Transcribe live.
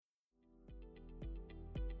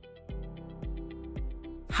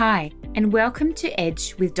Hi, and welcome to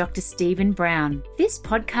Edge with Dr. Stephen Brown. This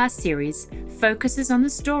podcast series focuses on the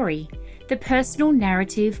story, the personal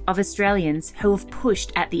narrative of Australians who have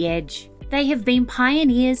pushed at the edge. They have been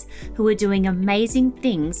pioneers who are doing amazing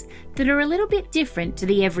things that are a little bit different to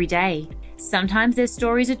the everyday. Sometimes their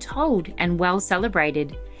stories are told and well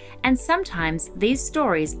celebrated, and sometimes these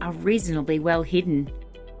stories are reasonably well hidden.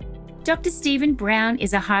 Dr. Stephen Brown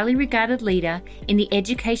is a highly regarded leader in the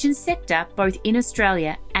education sector both in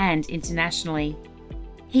Australia and internationally.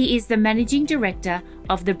 He is the Managing Director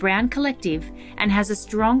of the Brown Collective and has a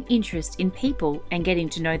strong interest in people and getting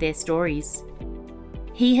to know their stories.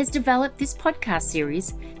 He has developed this podcast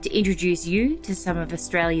series to introduce you to some of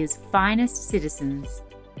Australia's finest citizens.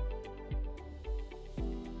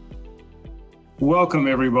 Welcome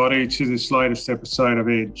everybody to this latest episode of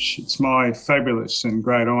Edge. It's my fabulous and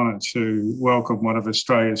great honour to welcome one of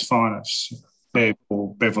Australia's finest, Bev,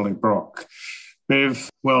 or Beverly Brock. Bev,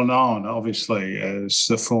 well known obviously as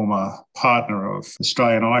the former partner of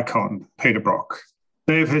Australian icon Peter Brock.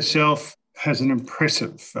 Bev herself has an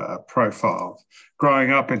impressive profile, growing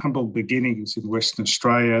up in humble beginnings in Western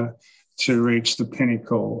Australia to reach the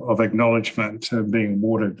pinnacle of acknowledgement and being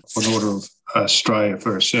awarded an Order of Australia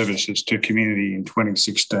for her services to community in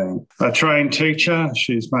 2016. A trained teacher,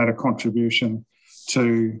 she's made a contribution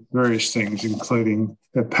to various things, including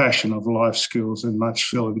her passion of life skills and much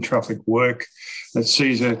philanthropic work that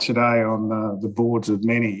sees her today on the boards of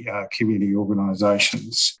many community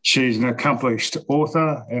organisations. She's an accomplished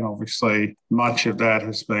author, and obviously much of that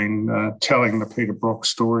has been telling the Peter Brock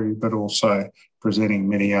story, but also presenting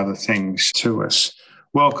many other things to us.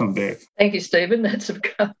 Welcome, Bev. Thank you, Stephen. That's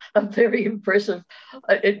a very impressive.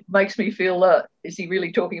 It makes me feel, is he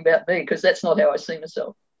really talking about me? Because that's not how I see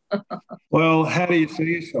myself. Well, how do you see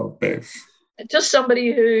yourself, Bev? Just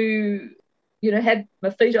somebody who, had my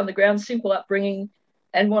feet on the ground, simple upbringing,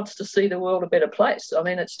 and wants to see the world a better place. I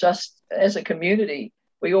mean, it's just, as a community,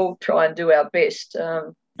 we all try and do our best.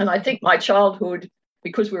 And I think my childhood,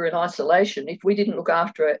 because we were in isolation, if we didn't look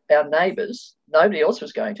after our neighbours, nobody else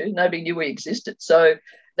was going to. Nobody knew we existed. So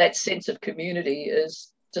that sense of community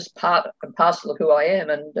is just part and parcel of who I am.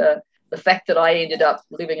 And the fact that I ended up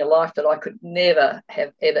living a life that I could never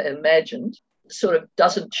have ever imagined sort of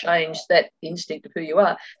doesn't change that instinct of who you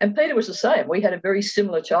are. And Peter was the same. We had a very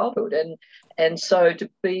similar childhood. And so to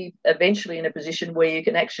be eventually in a position where you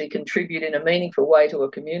can actually contribute in a meaningful way to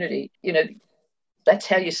a community, that's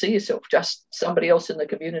how you see yourself, just somebody else in the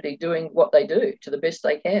community doing what they do to the best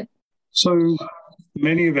they can. So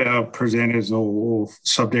many of our presenters or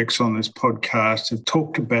subjects on this podcast have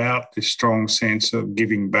talked about this strong sense of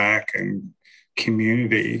giving back and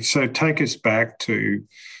community. So take us back to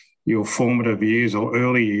your formative years or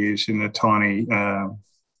early years in the tiny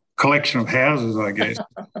collection of houses, I guess,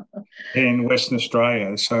 in Western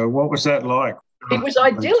Australia. So what was that like? It was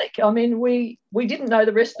idyllic. I mean, we didn't know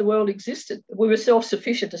the rest of the world existed. We were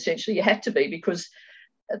self-sufficient, essentially. You had to be, because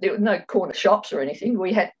there were no corner shops or anything.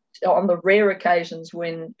 We had, on the rare occasions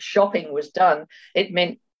when shopping was done, it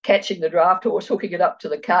meant catching the draft horse, hooking it up to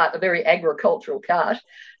the cart, a very agricultural cart,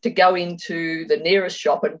 to go into the nearest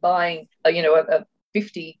shop and buying, a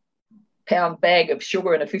 50-pound bag of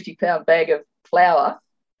sugar and a 50-pound bag of flour.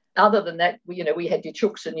 Other than that, we had your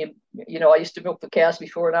chooks and I used to milk the cows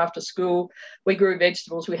before and after school. We grew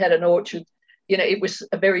vegetables. We had an orchard. It was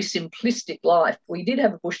a very simplistic life. We did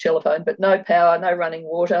have a bush telephone, but no power, no running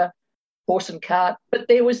water, horse and cart. But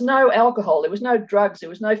there was no alcohol. There was no drugs. There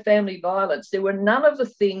was no family violence. There were none of the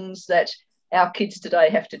things that our kids today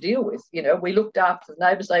have to deal with. We looked after the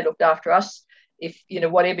neighbours. They looked after us. If,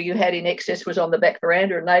 whatever you had in excess was on the back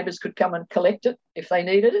veranda, and neighbours could come and collect it if they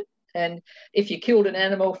needed it. And if you killed an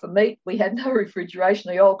animal for meat, we had no refrigeration,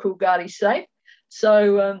 the old Coolgardie safe.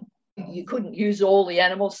 So you couldn't use all the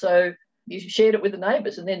animals, so you shared it with the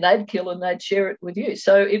neighbours, and then they'd kill and they'd share it with you.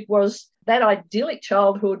 So it was that idyllic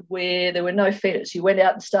childhood where there were no fetters. You went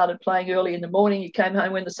out and started playing early in the morning. You came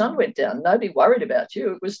home when the sun went down. Nobody worried about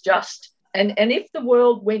you. It was just... And if the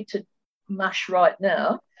world went to mush right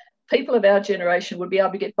now, people of our generation would be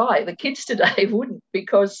able to get by. The kids today wouldn't,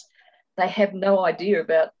 because they have no idea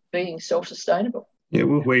about being self-sustainable. Yeah,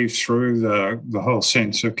 we'll weave through the whole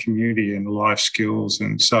sense of community and life skills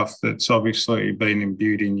and stuff that's obviously been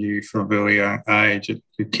imbued in you from a very young age that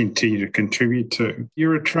you continue to contribute to.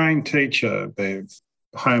 You're a trained teacher, Bev,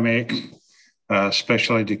 home ec,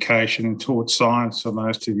 special education, and taught science for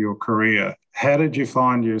most of your career. How did you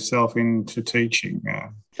find yourself into teaching?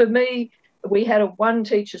 For me, we had a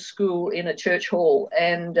one-teacher school in a church hall,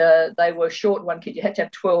 and they were short one kid. You had to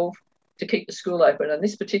have 12 to keep the school open. And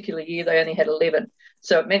this particular year, they only had 11.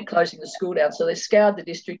 So it meant closing the school down. So they scoured the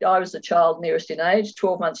district. I was the child nearest in age,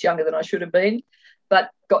 12 months younger than I should have been, but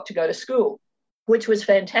got to go to school, which was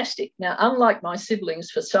fantastic. Now, unlike my siblings,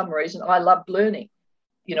 for some reason, I loved learning.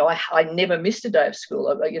 I never missed a day of school.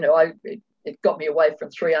 It got me away from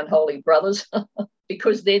three unholy brothers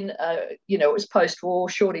because then, it was post-war,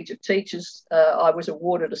 shortage of teachers. I was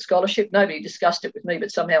awarded a scholarship. Nobody discussed it with me,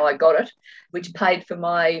 but somehow I got it, which paid for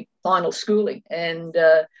my final schooling. And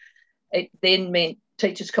it then meant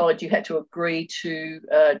Teachers College, you had to agree to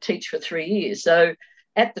teach for 3 years. So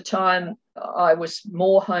at the time, I was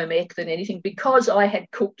more home ec than anything because I had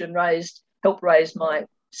cooked and helped raise my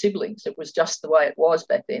siblings. It was just the way it was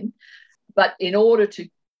back then. But in order to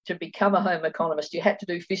become a home economist, you had to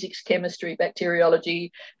do physics, chemistry,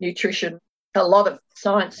 bacteriology, nutrition, a lot of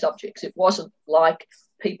science subjects. It wasn't like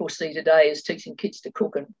people see today as teaching kids to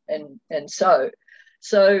cook and sew.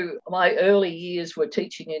 So my early years were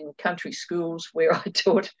teaching in country schools where I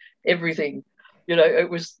taught everything. It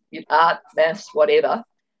was art, maths, whatever.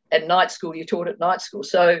 And night school, you taught at night school.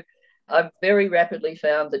 So I very rapidly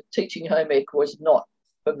found that teaching home ec was not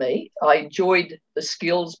for me. I enjoyed the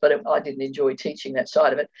skills, but I didn't enjoy teaching that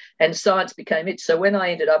side of it. And science became it. So when I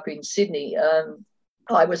ended up in Sydney,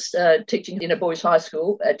 I was teaching in a boys' high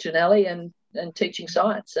school at Janelli and teaching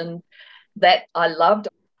science. And that I loved.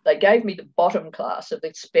 They gave me the bottom class of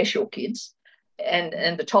the special kids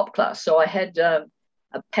and the top class. So I had a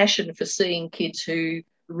passion for seeing kids who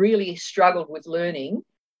really struggled with learning.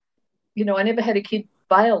 I never had a kid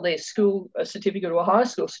fail their school certificate or high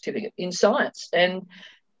school certificate in science. And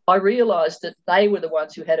I realised that they were the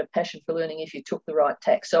ones who had a passion for learning if you took the right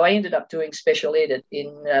tack. So I ended up doing special ed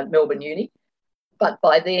in Melbourne Uni. But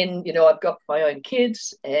by then, I've got my own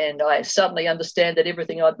kids and I suddenly understand that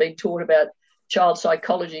everything I'd been taught about child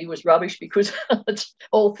psychology was rubbish because it's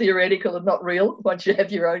all theoretical and not real once you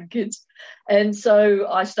have your own kids. And so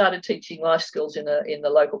I started teaching life skills in the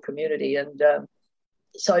local community, and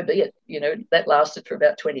so be it. That lasted for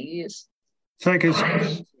about 20 years. Take us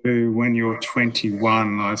to when you're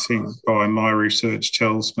 21. I think by my research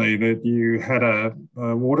tells me that you had a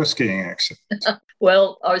water skiing accident.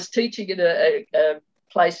 Well, I was teaching in a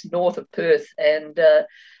place north of Perth, and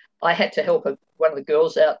I had to help one of the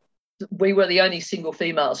girls out. We were the only single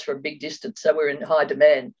females for a big distance, so we were in high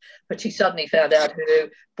demand. But she suddenly found out her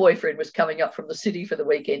boyfriend was coming up from the city for the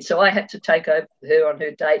weekend. So I had to take over her on her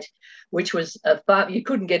date, which was a farm. You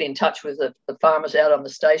couldn't get in touch with the farmers out on the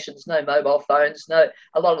stations, no mobile phones, a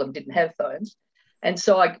lot of them didn't have phones. And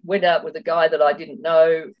so I went out with a guy that I didn't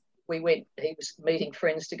know. He was meeting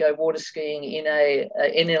friends to go water skiing in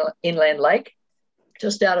an inland lake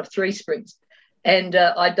just out of Three Springs. And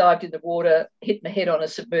I dived in the water, hit my head on a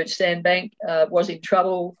submerged sandbank, was in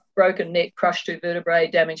trouble, broken neck, crushed 2 vertebrae,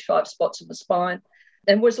 damaged 5 spots in the spine,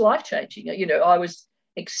 and was life-changing. I was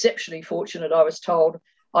exceptionally fortunate. I was told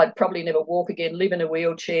I'd probably never walk again, live in a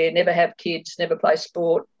wheelchair, never have kids, never play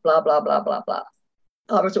sport, blah, blah, blah, blah, blah.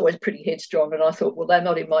 I was always pretty headstrong, and I thought, well, they're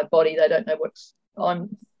not in my body. They don't know what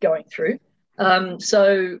I'm going through.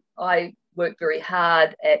 So I worked very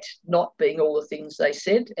hard at not being all the things they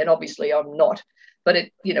said, and obviously I'm not. But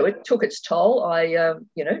it took its toll. A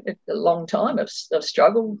long time of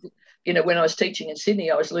struggle. When I was teaching in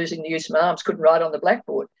Sydney, I was losing the use of my arms, couldn't write on the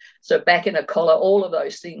blackboard. So back in a collar, all of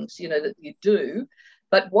those things, that you do.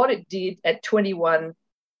 But what it did at 21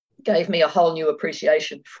 gave me a whole new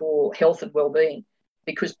appreciation for health and well-being,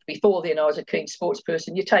 because before then I was a keen sports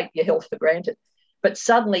person. You take your health for granted. But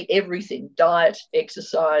suddenly everything, diet,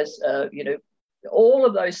 exercise, all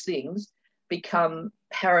of those things become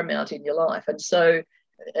paramount in your life. And so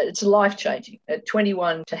it's life-changing. At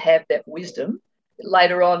 21, to have that wisdom.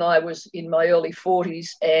 Later on, I was in my early 40s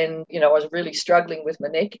and, I was really struggling with my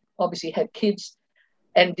neck, obviously had kids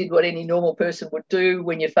and did what any normal person would do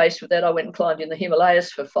when you're faced with that. I went and climbed in the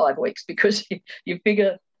Himalayas for 5 weeks because you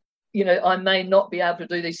figure, I may not be able to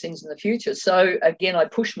do these things in the future. So, again, I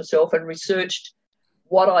pushed myself and researched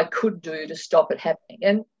what I could do to stop it happening.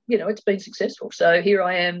 And, it's been successful. So here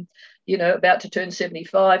I am, about to turn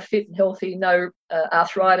 75, fit and healthy, no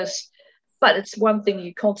arthritis. But it's one thing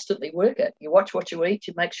you constantly work at. You watch what you eat,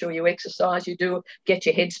 you make sure you exercise, you do get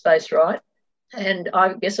your headspace right. And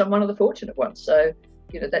I guess I'm one of the fortunate ones. So,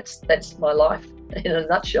 that's my life in a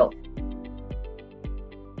nutshell.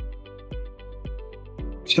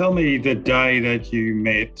 Tell me the day that you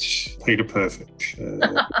met Peter Perfect.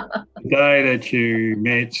 The day that you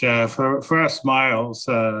met, for us males,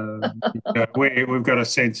 we've got a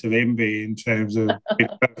sense of envy in terms of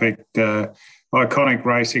Peter Perfect, iconic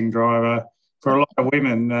racing driver. For a lot of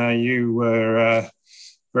women, you were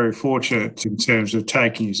very fortunate in terms of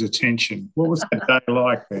taking his attention. What was that day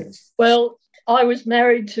like there? Well, I was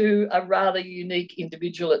married to a rather unique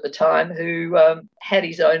individual at the time who had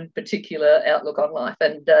his own particular outlook on life,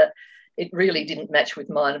 and it really didn't match with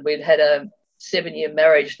mine. We'd had a 7-year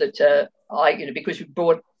marriage that because we were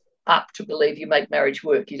brought up to believe you make marriage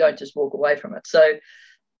work, you don't just walk away from it. So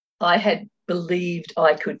I had believed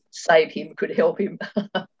I could save him, could help him.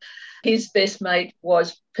 His best mate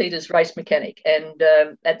was Peter's race mechanic, and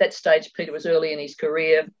at that stage, Peter was early in his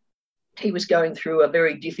career. He was going through a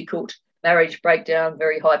very difficult marriage breakdown,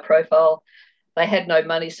 very high profile. They had no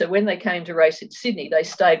money. So when they came to race in Sydney, they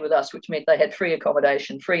stayed with us, which meant they had free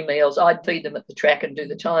accommodation, free meals. I'd feed them at the track and do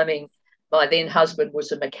the timing. My then husband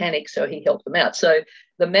was a mechanic, so he helped them out. So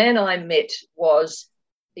the man I met was,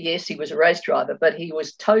 yes, he was a race driver, but he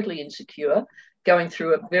was totally insecure, going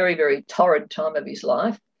through a very, very torrid time of his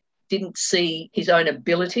life, didn't see his own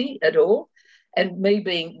ability at all. And me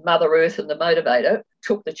being Mother Earth and the motivator,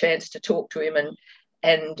 took the chance to talk to him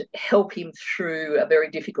and help him through a very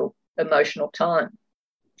difficult emotional time.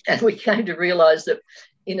 And we came to realise that,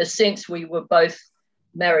 in a sense, we were both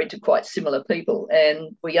married to quite similar people,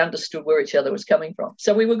 and we understood where each other was coming from.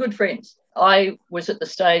 So we were good friends. I was at the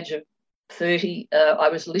stage of 30. I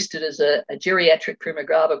was listed as a geriatric prima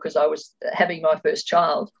grava because I was having my first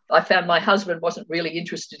child. I found my husband wasn't really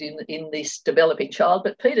interested in this developing child,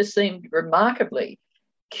 but Peter seemed remarkably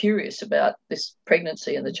curious about this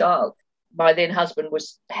pregnancy and the child. My then husband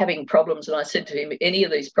was having problems, and I said to him, any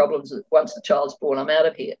of these problems, once the child's born, I'm out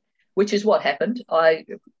of here, which is what happened. I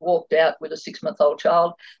walked out with a 6-month-old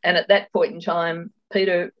child, and at that point in time,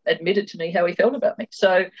 Peter admitted to me how he felt about me.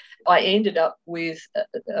 So I ended up with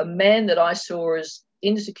a man that I saw as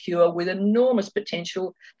insecure, with enormous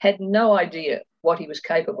potential, had no idea what he was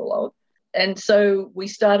capable of. And so we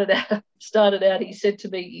started out, he said to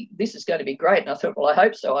me, this is going to be great. And I thought, well, I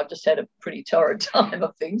hope so. I've just had a pretty torrid time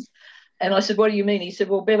of things. And I said, what do you mean? He said,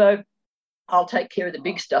 well, Bevo, I'll take care of the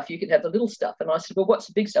big stuff. You can have the little stuff. And I said, well, what's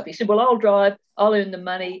the big stuff? He said, well, I'll drive, I'll earn the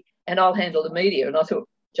money, and I'll handle the media. And I thought,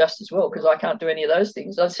 just as well, because I can't do any of those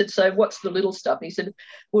things. I said, so what's the little stuff? He said,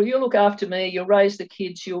 well, you'll look after me, you'll raise the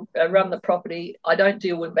kids, you'll run the property. I don't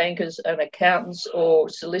deal with bankers and accountants or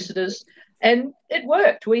solicitors. And it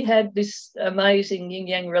worked. We had this amazing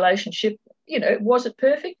yin-yang relationship. Was it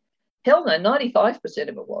perfect? Hell no, 95%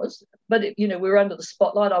 of it was. But, we were under the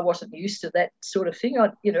spotlight. I wasn't used to that sort of thing.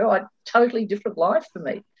 I totally different life for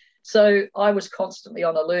me. So I was constantly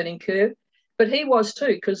on a learning curve. But he was too,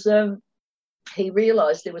 because he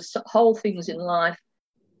realised there was whole things in life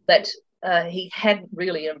that he hadn't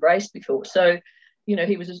really embraced before. So,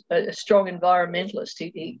 he was a strong environmentalist.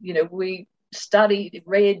 We studied,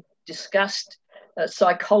 read, discussed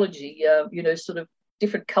psychology, sort of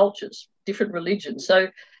different cultures, different religions. So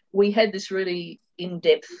we had this really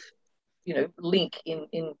in-depth, link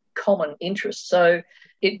in common interests. So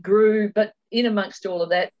it grew, but in amongst all of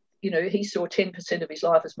that, he saw 10% of his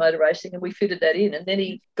life as motor racing, and we fitted that in. And then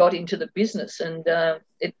he got into the business, and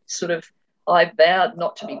it sort of, I vowed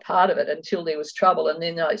not to be part of it until there was trouble. And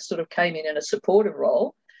then I sort of came in a supportive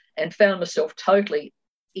role and found myself totally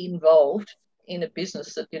involved in a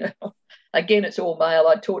business that, again, it's all male.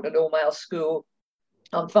 I taught in an all-male school.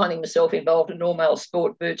 I'm finding myself involved in all-male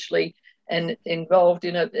sport virtually, and involved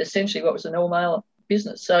in essentially what was an all-male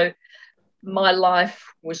business. So my life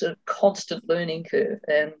was a constant learning curve.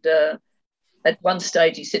 And at one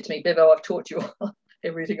stage he said to me, Bevo, I've taught you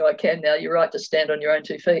everything I can now. You're right to stand on your own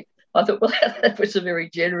 2 feet. I thought, well, that was a very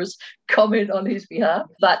generous comment on his behalf.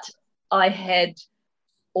 But I had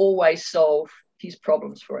always solved his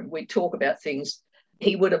problems for him. We'd talk about things.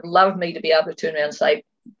 He would have loved me to be able to turn around and say,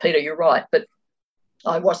 Peter, you're right. But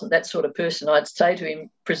I wasn't that sort of person. I'd say to him,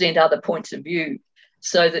 present other points of view,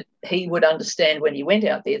 so that he would understand when he went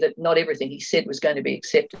out there that not everything he said was going to be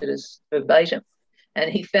accepted as verbatim. And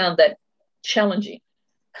he found that challenging.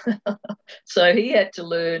 So he had to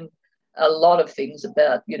learn a lot of things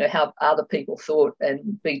about, how other people thought,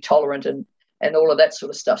 and be tolerant and all of that sort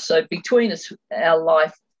of stuff. So between us, our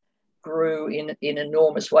life grew in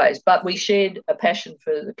enormous ways. But we shared a passion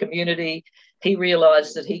for the community. He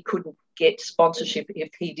realised that he couldn't get sponsorship if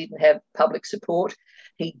he didn't have public support.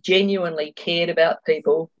 He genuinely cared about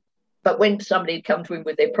people. But when somebody had come to him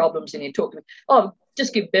with their problems and he'd talk to me, oh,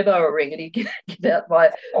 just give Bevo a ring, and he'd give out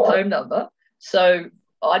my home number. So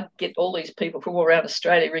I'd get all these people from all around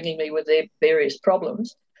Australia ringing me with their various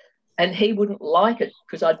problems, and he wouldn't like it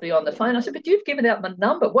because I'd be on the phone. I said, but you've given out my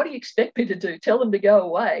number. What do you expect me to do? Tell them to go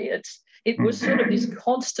away? It was sort of this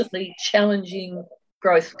constantly challenging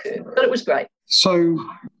growth curve, but it was great. So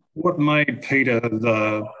What made Peter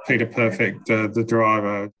Perfect, the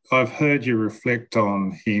driver? I've heard you reflect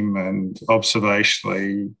on him and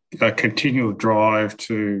observationally a continual drive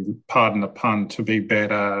to, pardon the pun, to be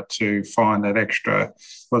better, to find that extra.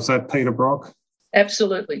 Was that Peter Brock?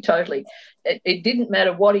 Absolutely, totally. It didn't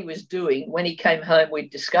matter what he was doing. When he came home,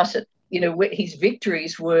 we'd discuss it. His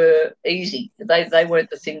victories were easy. They weren't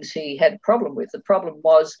the things he had a problem with. The problem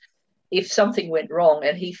was if something went wrong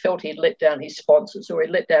and he felt he'd let down his sponsors or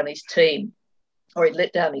he'd let down his team or he'd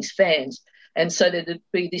let down his fans. And so there'd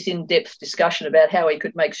be this in-depth discussion about how he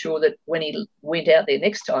could make sure that when he went out there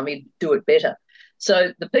next time, he'd do it better.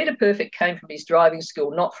 So the Peter Perfect came from his driving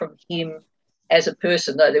skill, not from him as a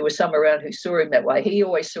person, though there were some around who saw him that way. He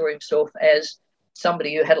always saw himself as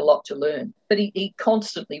somebody who had a lot to learn. But he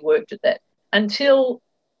constantly worked at that until,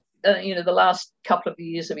 the last couple of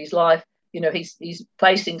years of his life. He's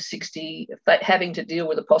facing 60, having to deal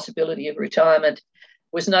with the possibility of retirement,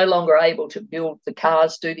 was no longer able to build the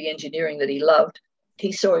cars, do the engineering that he loved.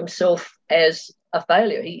 He saw himself as a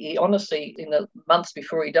failure. He honestly, in the months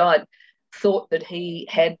before he died, thought that he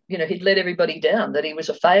had, he'd let everybody down, that he was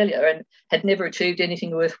a failure and had never achieved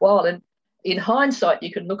anything worthwhile. And in hindsight,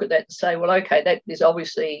 you can look at that and say, well, okay, that is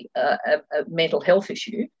obviously a mental health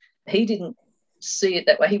issue. He didn't see it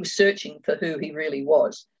that way. He was searching for who he really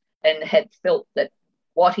was, and had felt that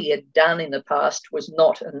what he had done in the past was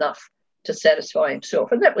not enough to satisfy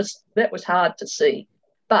himself. And that was hard to see.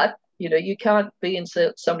 But, you can't be in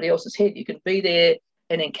somebody else's head. You can be there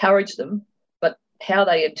and encourage them, but how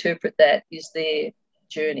they interpret that is their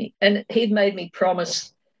journey. And he'd made me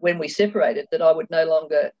promise when we separated that I would no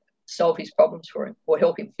longer solve his problems for him or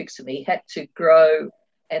help him fix them. He had to grow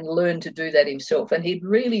and learn to do that himself. And he'd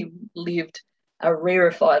really lived a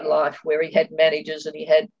rarefied life where he had managers and he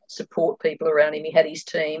had support people around him. He had his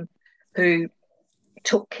team who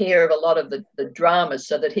took care of a lot of the dramas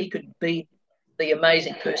so that he could be the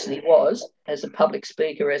amazing person he was as a public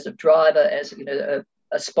speaker, as a driver, as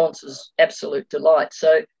a sponsor's absolute delight.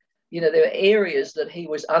 So, there were areas that he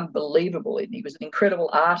was unbelievable in. He was an incredible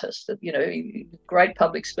artist, great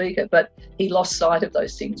public speaker, but he lost sight of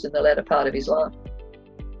those things in the latter part of his life.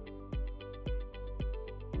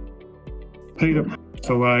 Peter passed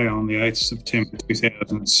away on the 8th of September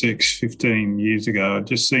 2006, 15 years ago. It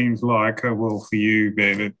just seems like, well, for you,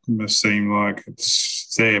 Bev, it must seem like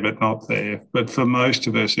it's there but not there. But for most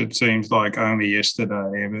of us, it seems like only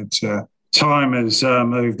yesterday. But time has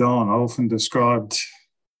moved on.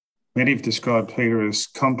 Many have described Peter as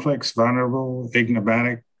complex, vulnerable,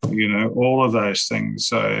 enigmatic, all of those things.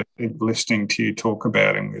 So listening to you talk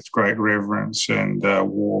about him with great reverence and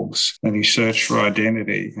warmth, and his search for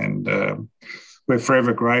identity. And we're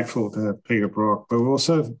forever grateful to have Peter Brock, but we're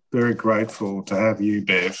also very grateful to have you,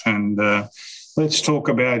 Bev. And let's talk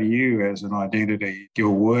about you as an identity,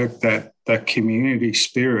 your work, that community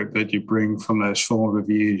spirit that you bring from those formative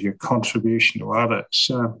years, your contribution to others,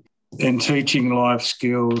 in teaching life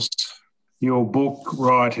skills, your book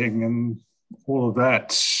writing and all of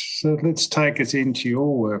that. So let's take us into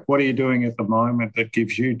your work. What are you doing at the moment that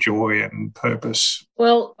gives you joy and purpose?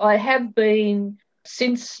 Well, I have been,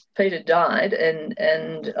 since Peter died,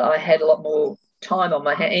 and I had a lot more time on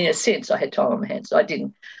my hands. In a sense, I had time on my hands. I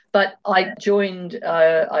didn't. But I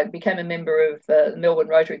became a member of the Melbourne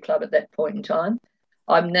Rotary Club at that point in time.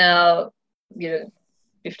 I'm now,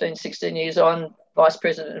 15, 16 years on, Vice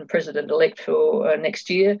President and President-elect for next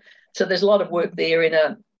year. So there's a lot of work there in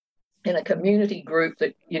a community group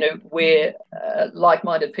that, where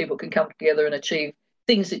like-minded people can come together and achieve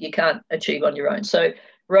things that you can't achieve on your own. So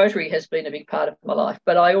Rotary has been a big part of my life.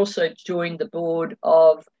 But I also joined the board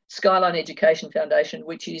of Skyline Education Foundation,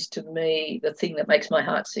 which is, to me, the thing that makes my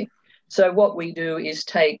heart sing. So what we do is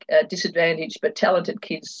take disadvantaged but talented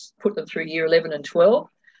kids, put them through year 11 and 12,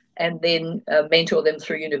 and then mentor them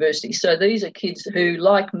through university. So these are kids who,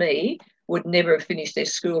 like me, would never have finished their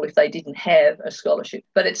school if they didn't have a scholarship.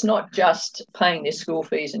 But it's not just paying their school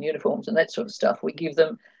fees and uniforms and that sort of stuff. We give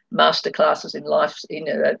them masterclasses in life,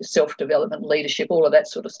 self-development, leadership, all of that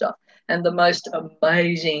sort of stuff. And the most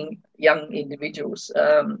amazing young individuals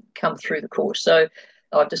come through the course. So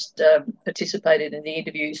I've just participated in the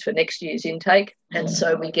interviews for next year's intake. And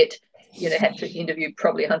so we get, had to interview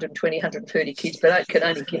probably 120, 130 kids, but I can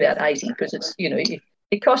only give out 80 because it's,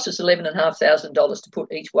 it costs us $11,500 to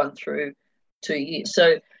put each one through 2 years.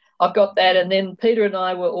 So I've got that. And then Peter and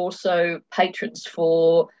I were also patrons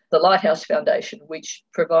for the Lighthouse Foundation, which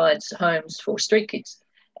provides homes for street kids.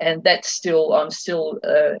 And I'm still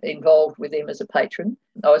involved with them as a patron.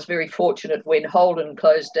 I was very fortunate when Holden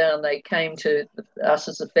closed down, they came to us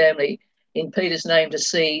as a family in Peter's name to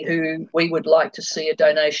see who we would like to see a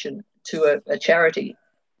donation to a charity.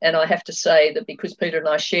 And I have to say that because Peter and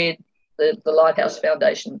I shared the Lighthouse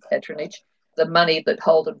Foundation patronage, the money that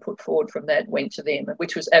Holden put forward from that went to them,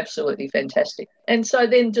 which was absolutely fantastic. And so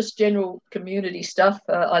then just general community stuff.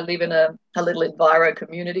 I live in a little enviro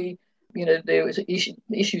community. There was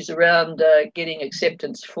issues around getting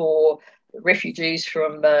acceptance for refugees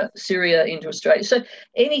from Syria into Australia. So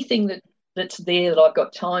anything that's there that I've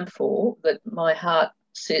got time for, that my heart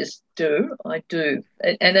says do, I do.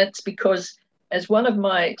 And that's because, as one of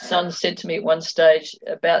my sons said to me at one stage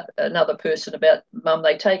about another person, about, Mum,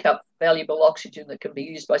 they take up valuable oxygen that can be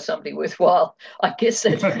used by somebody worthwhile. I guess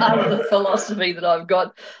that's part of the philosophy that I've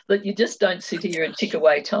got, that you just don't sit here and tick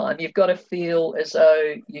away time. You've got to feel as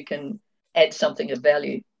though you can add something of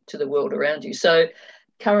value to the world around you. So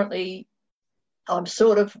currently I'm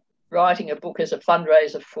sort of writing a book as a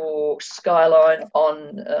fundraiser for Skyline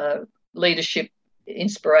on leadership,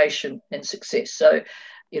 inspiration and success. So,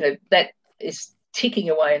 that is ticking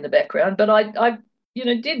away in the background. But I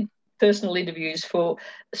did personal interviews for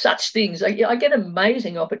such things. I get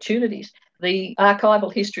amazing opportunities. The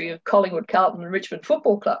archival history of Collingwood, Carlton and Richmond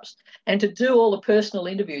football clubs, and to do all the personal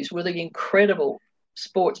interviews with the incredible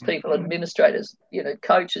sports people, administrators,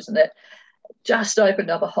 coaches and that, just opened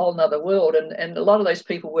up a whole nother world. And a lot of those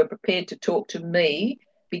people were prepared to talk to me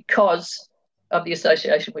because of the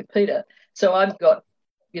association with Peter. So I've got,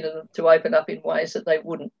 to open up in ways that they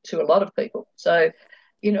wouldn't to a lot of people. So,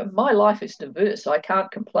 my life is diverse. I can't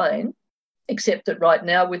complain, except that right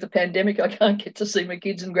now with the pandemic, I can't get to see my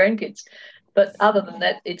kids and grandkids. But other than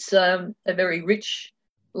that, it's a very rich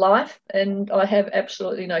life and I have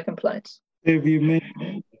absolutely no complaints. Have you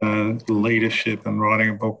mentioned leadership and writing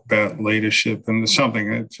a book about leadership, and it's something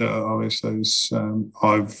that obviously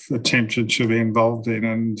I've attempted to be involved in,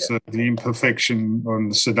 and the imperfection and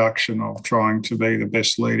the seduction of trying to be the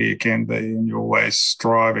best leader you can be, and you're always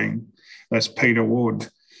striving, as Peter would,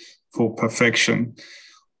 for perfection.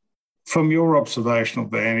 From your observational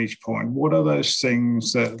vantage point, what are those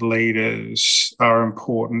things that leaders are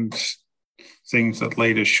important, things that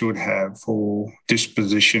leaders should have, or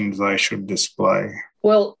dispositions they should display?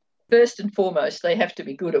 Well, first and foremost, they have to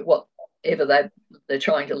be good at whatever they're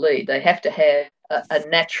trying to lead. They have to have a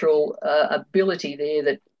natural ability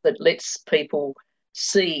there that lets people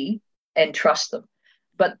see and trust them.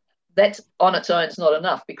 But that's on its own is not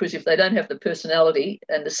enough, because if they don't have the personality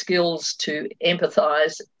and the skills to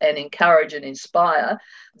empathise and encourage and inspire,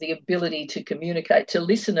 the ability to communicate, to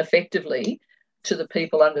listen effectively to the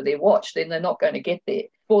people under their watch, then they're not going to get there.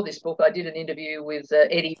 For this book, I did an interview with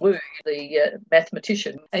Eddie Wu, the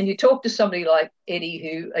mathematician, and you talk to somebody like Eddie,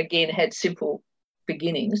 who again had simple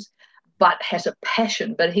beginnings but has a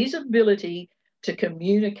passion, but his ability to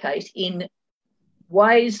communicate in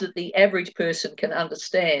ways that the average person can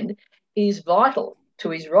understand is vital to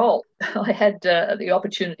his role. I had the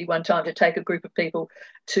opportunity one time to take a group of people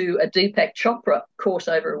to a Deepak Chopra course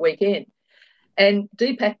over a weekend. And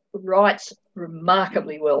Deepak writes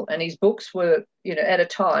remarkably well, and his books were, at a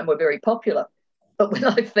time were very popular. But when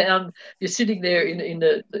I found you're sitting there in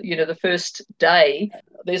the first day,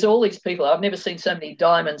 there's all these people. I've never seen so many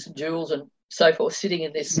diamonds and jewels and so forth sitting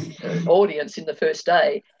in this audience in the first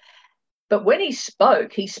day. But when he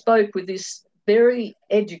spoke with this very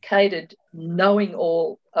educated,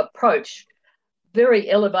 knowing-all approach, very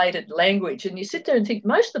elevated language. And you sit there and think,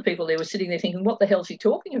 most of the people there were sitting there thinking, what the hell is he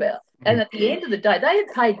talking about? And at the end of the day, they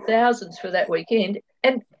had paid thousands for that weekend,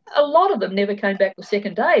 and a lot of them never came back the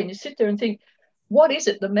second day. And you sit there and think, what is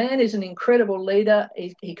it? The man is an incredible leader.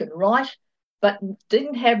 He can write, but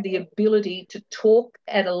didn't have the ability to talk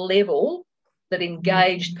at a level that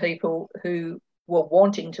engaged people who were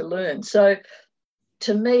wanting to learn. So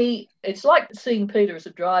to me, it's like seeing Peter as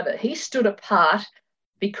a driver. He stood apart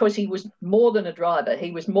because he was more than a driver.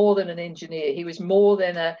 He was more than an engineer. He was more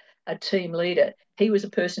than a team leader. He was a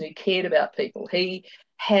person who cared about people. He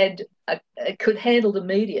could handle the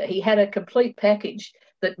media. He had a complete package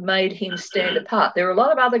that made him stand apart. There are a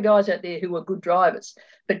lot of other guys out there who were good drivers,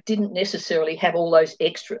 but didn't necessarily have all those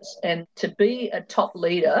extras. And to be a top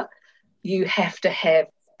leader, you have to have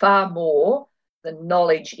far more than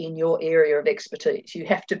knowledge in your area of expertise. You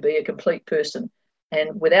have to be a complete person.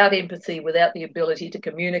 And without empathy, without the ability to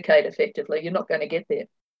communicate effectively, you're not going to get there.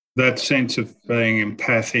 That sense of being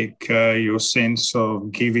empathic, your sense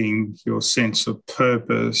of giving, your sense of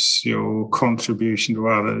purpose, your contribution to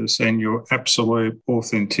others, and your absolute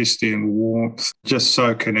authenticity and warmth just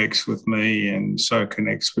so connects with me and so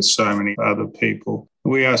connects with so many other people.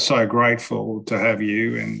 We are so grateful to have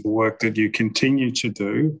you and the work that you continue to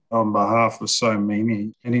do on behalf of so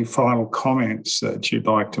many. Any final comments that you'd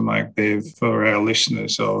like to make, Bev, for our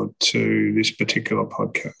listeners or to this particular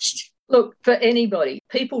podcast? Look, for anybody,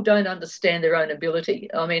 people don't understand their own ability.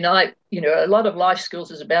 I mean, a lot of life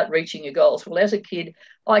skills is about reaching your goals. Well, as a kid,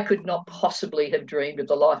 I could not possibly have dreamed of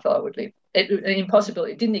the life I would live.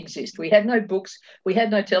 It didn't exist. We had no books. We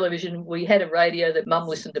had no television. We had a radio that Mum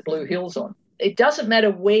listened to Blue Hills on. It doesn't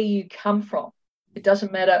matter where you come from. It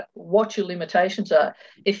doesn't matter what your limitations are.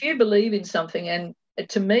 If you believe in something, and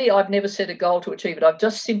to me, I've never set a goal to achieve it. I've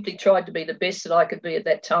just simply tried to be the best that I could be at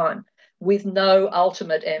that time, with no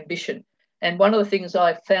ultimate ambition. And one of the things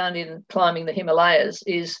I found in climbing the Himalayas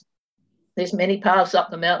is there's many paths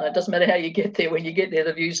up the mountain. It doesn't matter how you get there. When you get there,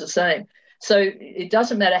 the view's the same. So it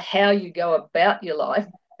doesn't matter how you go about your life,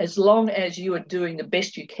 as long as you are doing the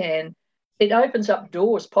best you can, it opens up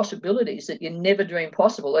doors, possibilities that you never dreamed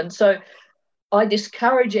possible. And so I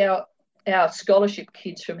discourage our scholarship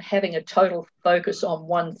kids from having a total focus on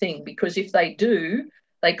one thing, because if they do,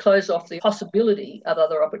 they close off the possibility of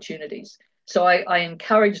other opportunities. So I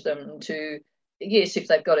encourage them to, yes, if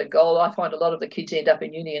they've got a goal. I find a lot of the kids end up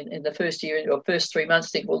in uni in the first year or first 3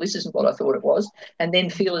 months think, well, this isn't what I thought it was, and then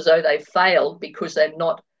feel as though they've failed because they're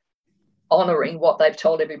not honouring what they've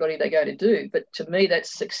told everybody they're going to do. But to me,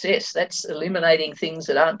 that's success. That's eliminating things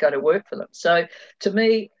that aren't going to work for them. So to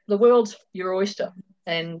me, the world's your oyster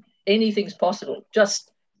and anything's possible. Just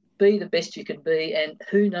be the best you can be, and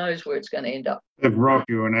who knows where it's going to end up. Rob,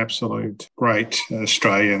 you're an absolute great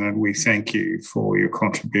Australian, and we thank you for your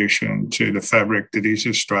contribution to the fabric that is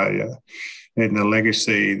Australia and the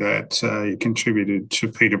legacy that you contributed to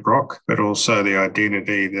Peter Brock, but also the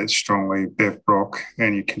identity that's strongly Bev Brock,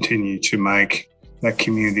 and you continue to make that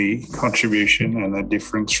community contribution and that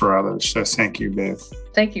difference for others. So thank you, Bev.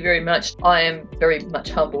 Thank you very much. I am very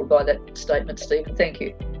much humbled by that statement, Stephen. Thank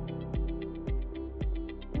you.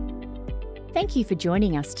 Thank you for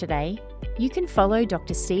joining us today. You can follow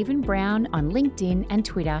Dr. Stephen Brown on LinkedIn and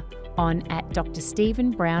Twitter on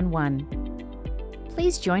 @DrStephenBrown1.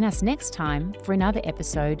 Please join us next time for another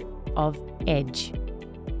episode of Edge.